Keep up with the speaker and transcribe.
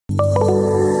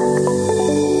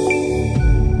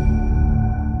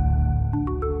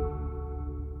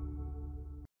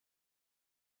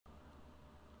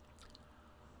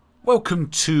Welcome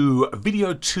to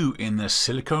video 2 in the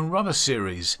silicone rubber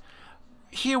series.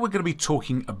 Here we're going to be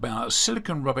talking about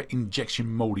silicone rubber injection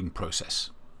molding process.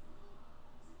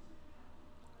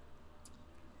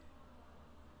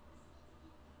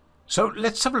 So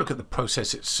let's have a look at the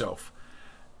process itself.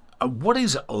 What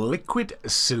is liquid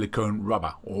silicone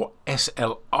rubber, or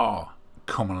SLR,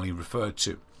 commonly referred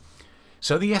to?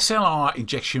 So the SLR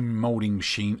injection molding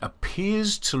machine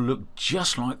appears to look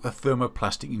just like the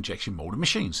thermoplastic injection molding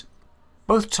machines.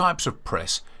 Both types of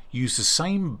press use the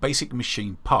same basic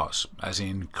machine parts, as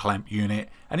in clamp unit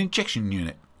and injection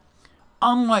unit.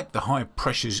 Unlike the high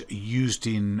pressures used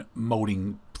in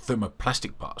molding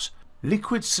thermoplastic parts,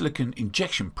 liquid silicone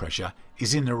injection pressure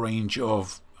is in the range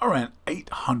of around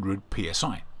 800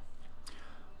 psi.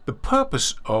 The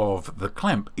purpose of the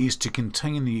clamp is to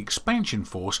contain the expansion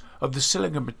force of the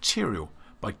silicone material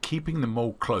by keeping the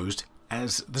mold closed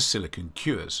as the silicone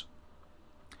cures.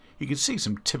 You can see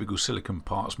some typical silicone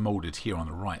parts molded here on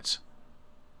the right.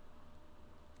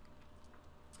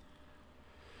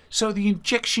 So the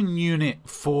injection unit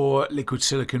for liquid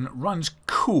silicone runs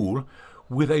cool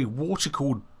with a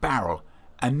water-cooled barrel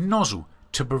and nozzle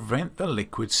to prevent the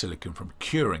liquid silicone from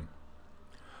curing.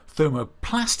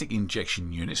 Thermoplastic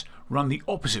injection units run the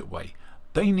opposite way.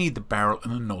 They need the barrel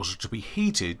and the nozzle to be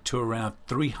heated to around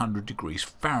 300 degrees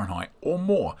Fahrenheit or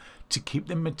more to keep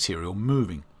the material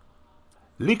moving.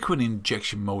 Liquid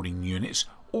injection molding units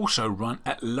also run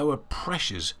at lower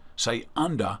pressures, say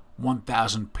under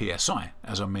 1000 psi,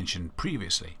 as I mentioned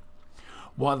previously,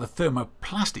 while the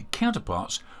thermoplastic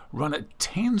counterparts run at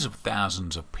tens of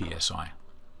thousands of psi.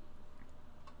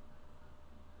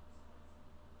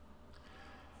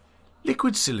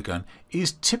 Liquid silicone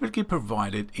is typically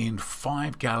provided in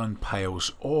 5-gallon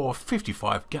pails or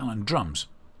 55-gallon drums.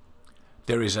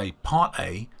 There is a Part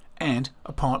A and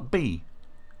a Part B.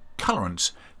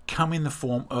 Colorants come in the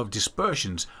form of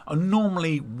dispersions, are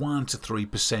normally 1 to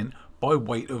 3% by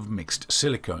weight of mixed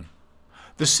silicone.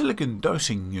 The silicone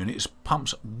dosing unit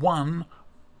pumps 1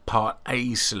 Part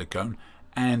A silicone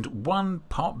and 1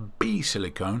 Part B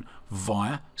silicone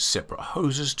via separate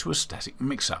hoses to a static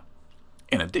mixer.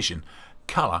 In addition,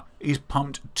 color is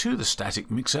pumped to the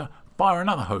static mixer via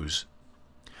another hose.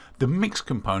 The mixed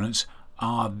components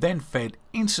are then fed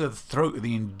into the throat of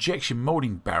the injection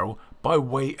molding barrel by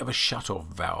way of a shut-off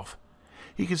valve.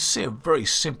 You can see a very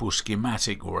simple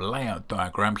schematic or a layout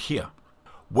diagram here,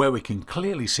 where we can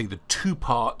clearly see the two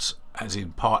parts, as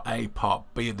in Part A, Part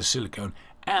B of the silicone,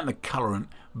 and the colorant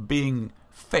being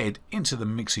fed into the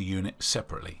mixer unit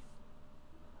separately.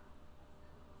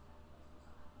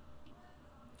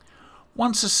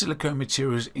 Once the silicone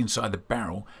material is inside the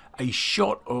barrel, a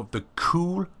shot of the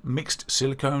cool mixed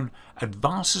silicone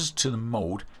advances to the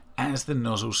mold as the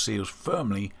nozzle seals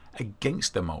firmly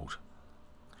against the mold.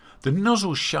 The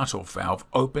nozzle shutoff valve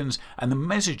opens and the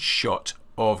measured shot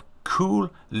of cool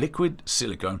liquid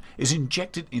silicone is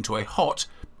injected into a hot,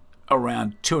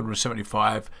 around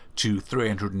 275 to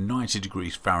 390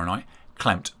 degrees Fahrenheit,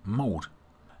 clamped mold.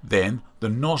 Then the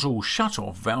nozzle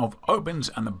shutoff valve opens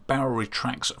and the barrel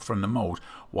retracts from the mold,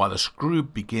 while the screw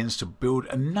begins to build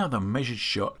another measured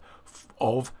shot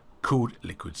of cooled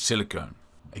liquid silicone.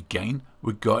 Again,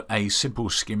 we've got a simple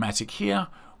schematic here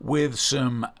with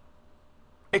some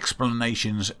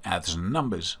explanations as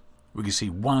numbers. We can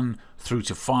see 1 through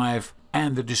to 5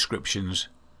 and the descriptions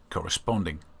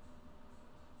corresponding.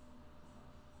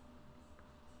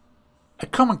 A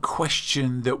common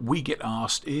question that we get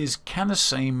asked is, can the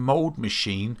same mold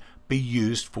machine be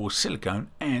used for silicone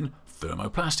and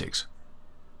thermoplastics?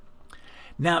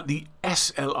 Now, the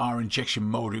SLR injection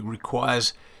molding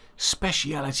requires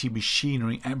specialty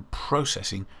machinery and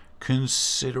processing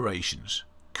considerations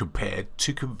compared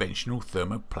to conventional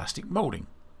thermoplastic molding.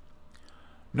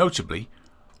 Notably,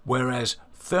 whereas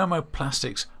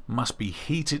thermoplastics must be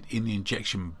heated in the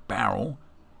injection barrel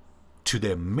to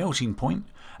their melting point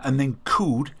and then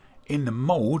cooled in the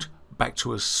mold back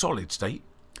to a solid state,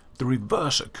 the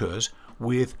reverse occurs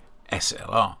with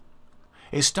SLR.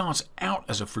 It starts out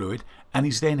as a fluid and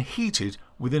is then heated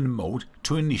within the mold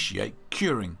to initiate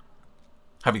curing.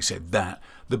 Having said that,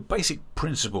 the basic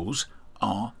principles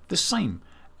are the same,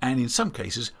 and in some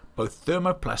cases both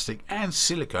thermoplastic and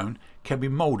silicone can be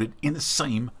molded in the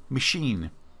same machine.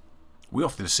 We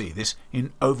often see this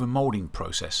in overmolding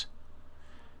process.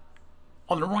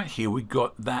 On the right here we've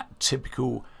got that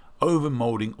typical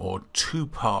overmolding or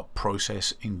two-part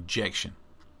process injection.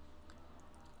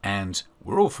 And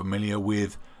we're all familiar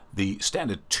with the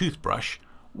standard toothbrush,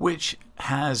 which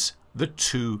has the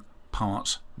two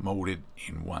parts molded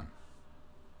in one.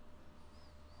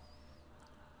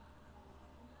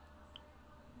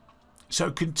 So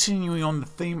continuing on the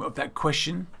theme of that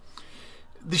question,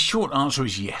 the short answer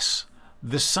is yes.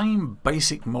 The same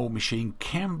basic mold machine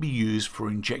can be used for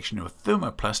injection of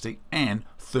thermoplastic and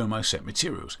thermoset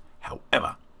materials.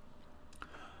 However,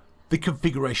 the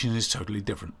configuration is totally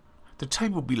different. The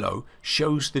table below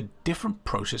shows the different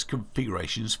process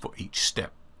configurations for each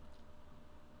step.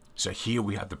 So here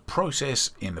we have the process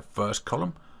in the first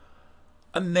column,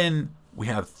 and then we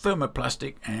have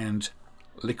thermoplastic and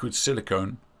liquid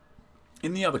silicone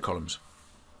in the other columns.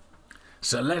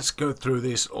 So let's go through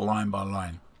this line by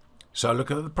line. So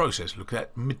look at the process, look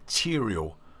at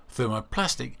material.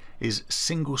 Thermoplastic is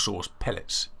single source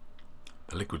pellets.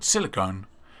 The liquid silicone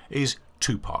is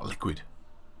two-part liquid.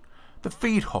 The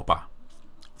feed hopper.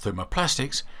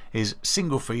 Thermoplastics is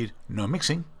single feed, no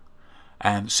mixing,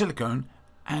 and silicone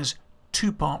as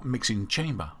two-part mixing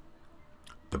chamber.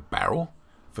 The barrel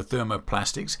for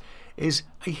thermoplastics is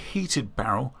a heated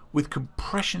barrel with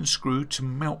compression screw to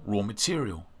melt raw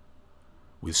material.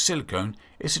 With silicone,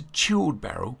 it's a chilled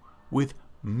barrel with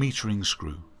metering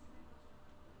screw.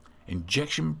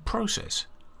 Injection process.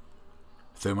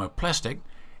 Thermoplastic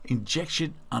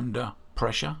injection under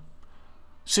pressure.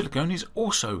 Silicone is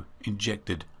also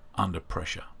injected under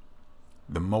pressure.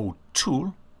 The mold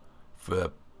tool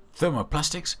for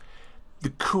thermoplastics,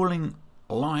 the cooling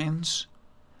lines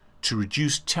to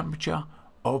reduce temperature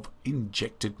of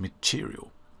injected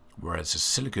material, whereas the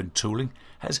silicone tooling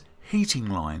has heating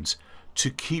lines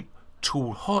to keep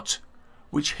tool hot,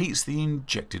 which heats the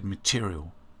injected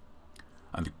material.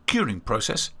 And the curing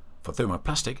process for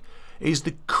thermoplastic is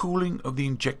the cooling of the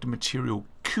injected material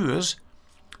cures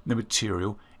the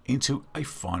material into a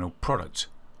final product,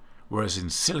 whereas in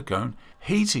silicone,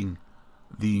 heating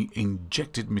the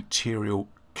injected material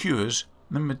cures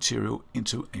the material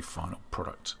into a final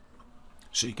product.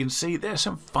 So you can see there are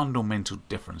some fundamental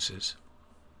differences.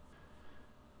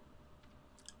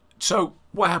 So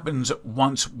what happens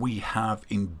once we have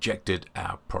injected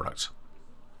our product?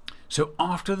 So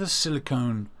after the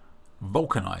silicone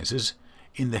vulcanizes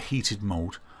in the heated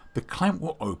mold, the clamp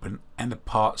will open and the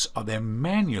parts are then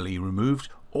manually removed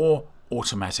or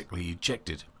automatically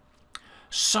ejected.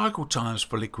 Cycle times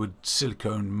for liquid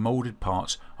silicone molded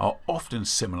parts are often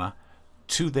similar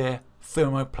to their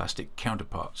thermoplastic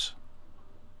counterparts.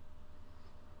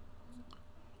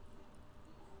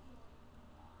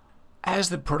 As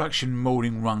the production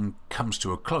molding run comes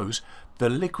to a close, the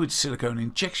liquid silicone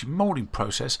injection molding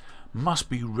process must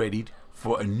be readied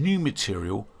for a new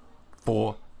material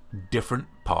for different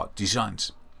part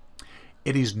designs.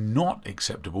 It is not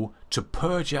acceptable to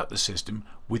purge out the system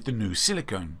with the new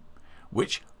silicone,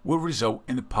 which will result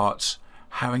in the parts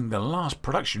having the last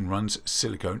production run's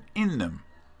silicone in them.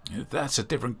 If that's a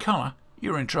different colour,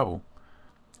 you're in trouble.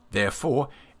 Therefore,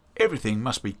 everything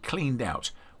must be cleaned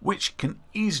out, which can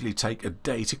easily take a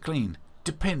day to clean,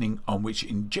 depending on which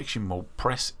injection mold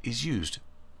press is used.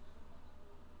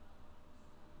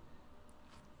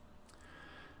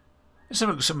 Let's have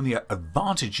a look at some of the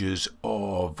advantages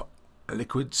of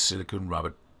liquid silicone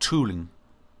rubber tooling.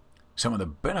 Some of the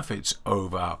benefits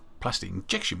over plastic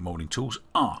injection molding tools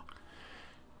are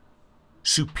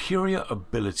superior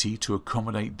ability to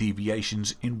accommodate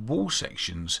deviations in wall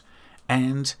sections,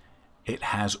 and it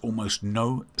has almost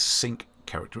no sink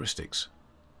characteristics.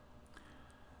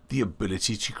 The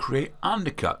ability to create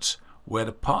undercuts where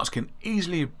the parts can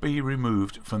easily be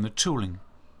removed from the tooling.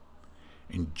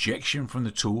 Injection from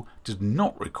the tool does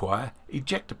not require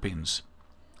ejector pins.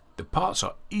 The parts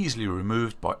are easily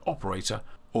removed by operator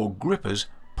or grippers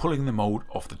pulling the mold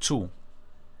off the tool.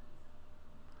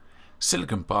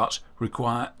 Silicone parts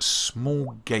require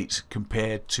small gates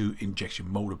compared to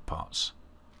injection molded parts.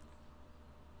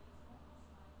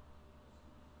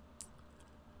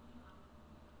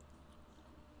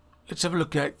 Let's have a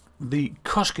look at the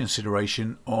cost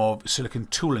consideration of silicone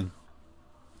tooling.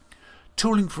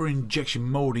 Tooling for injection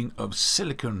molding of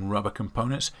silicone rubber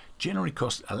components generally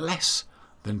costs less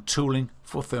than tooling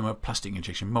for thermoplastic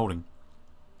injection molding.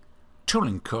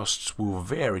 Tooling costs will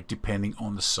vary depending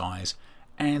on the size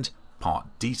and part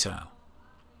detail.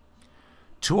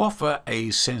 To offer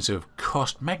a sense of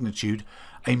cost magnitude,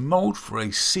 a mold for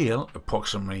a seal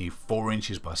approximately 4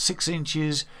 inches by 6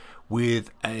 inches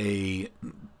with a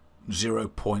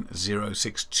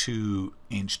 0.062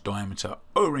 inch diameter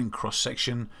O-ring cross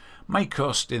section may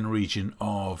cost in the region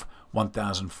of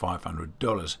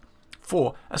 $1,500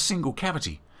 for a single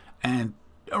cavity and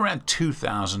around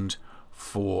 $2,000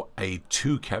 for a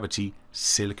 2-cavity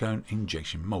silicone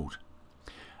injection mold.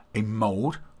 A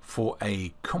mold for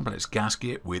a complex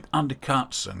gasket with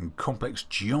undercuts and complex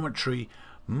geometry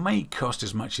may cost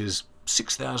as much as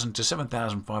 $6,000 to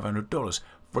 $7,500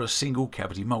 for a single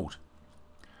cavity mold.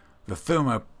 The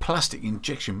thermoplastic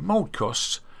injection mold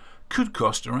costs could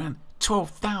cost around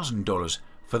 $12,000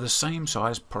 for the same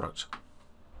size product.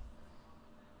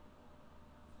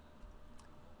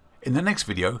 In the next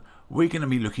video, we're going to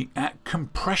be looking at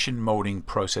compression molding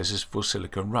processes for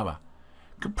silicone rubber.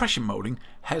 Compression molding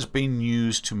has been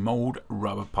used to mold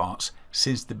rubber parts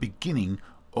since the beginning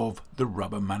of the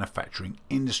rubber manufacturing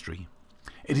industry.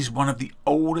 It is one of the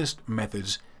oldest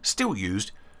methods still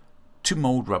used to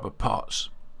mold rubber parts.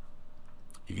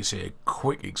 You can see a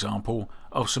quick example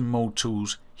of some mold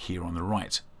tools here on the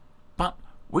right, but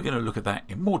we're going to look at that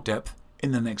in more depth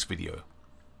in the next video.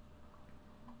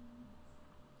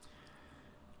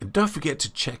 And don't forget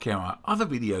to check out our other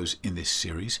videos in this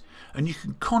series, and you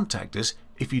can contact us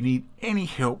if you need any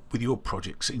help with your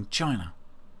projects in China.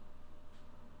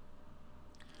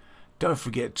 Don't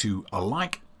forget to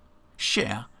like,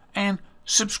 share and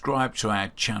subscribe to our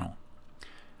channel.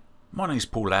 My name is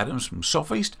Paul Adams from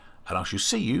Sofeast, and I shall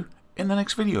see you in the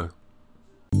next video.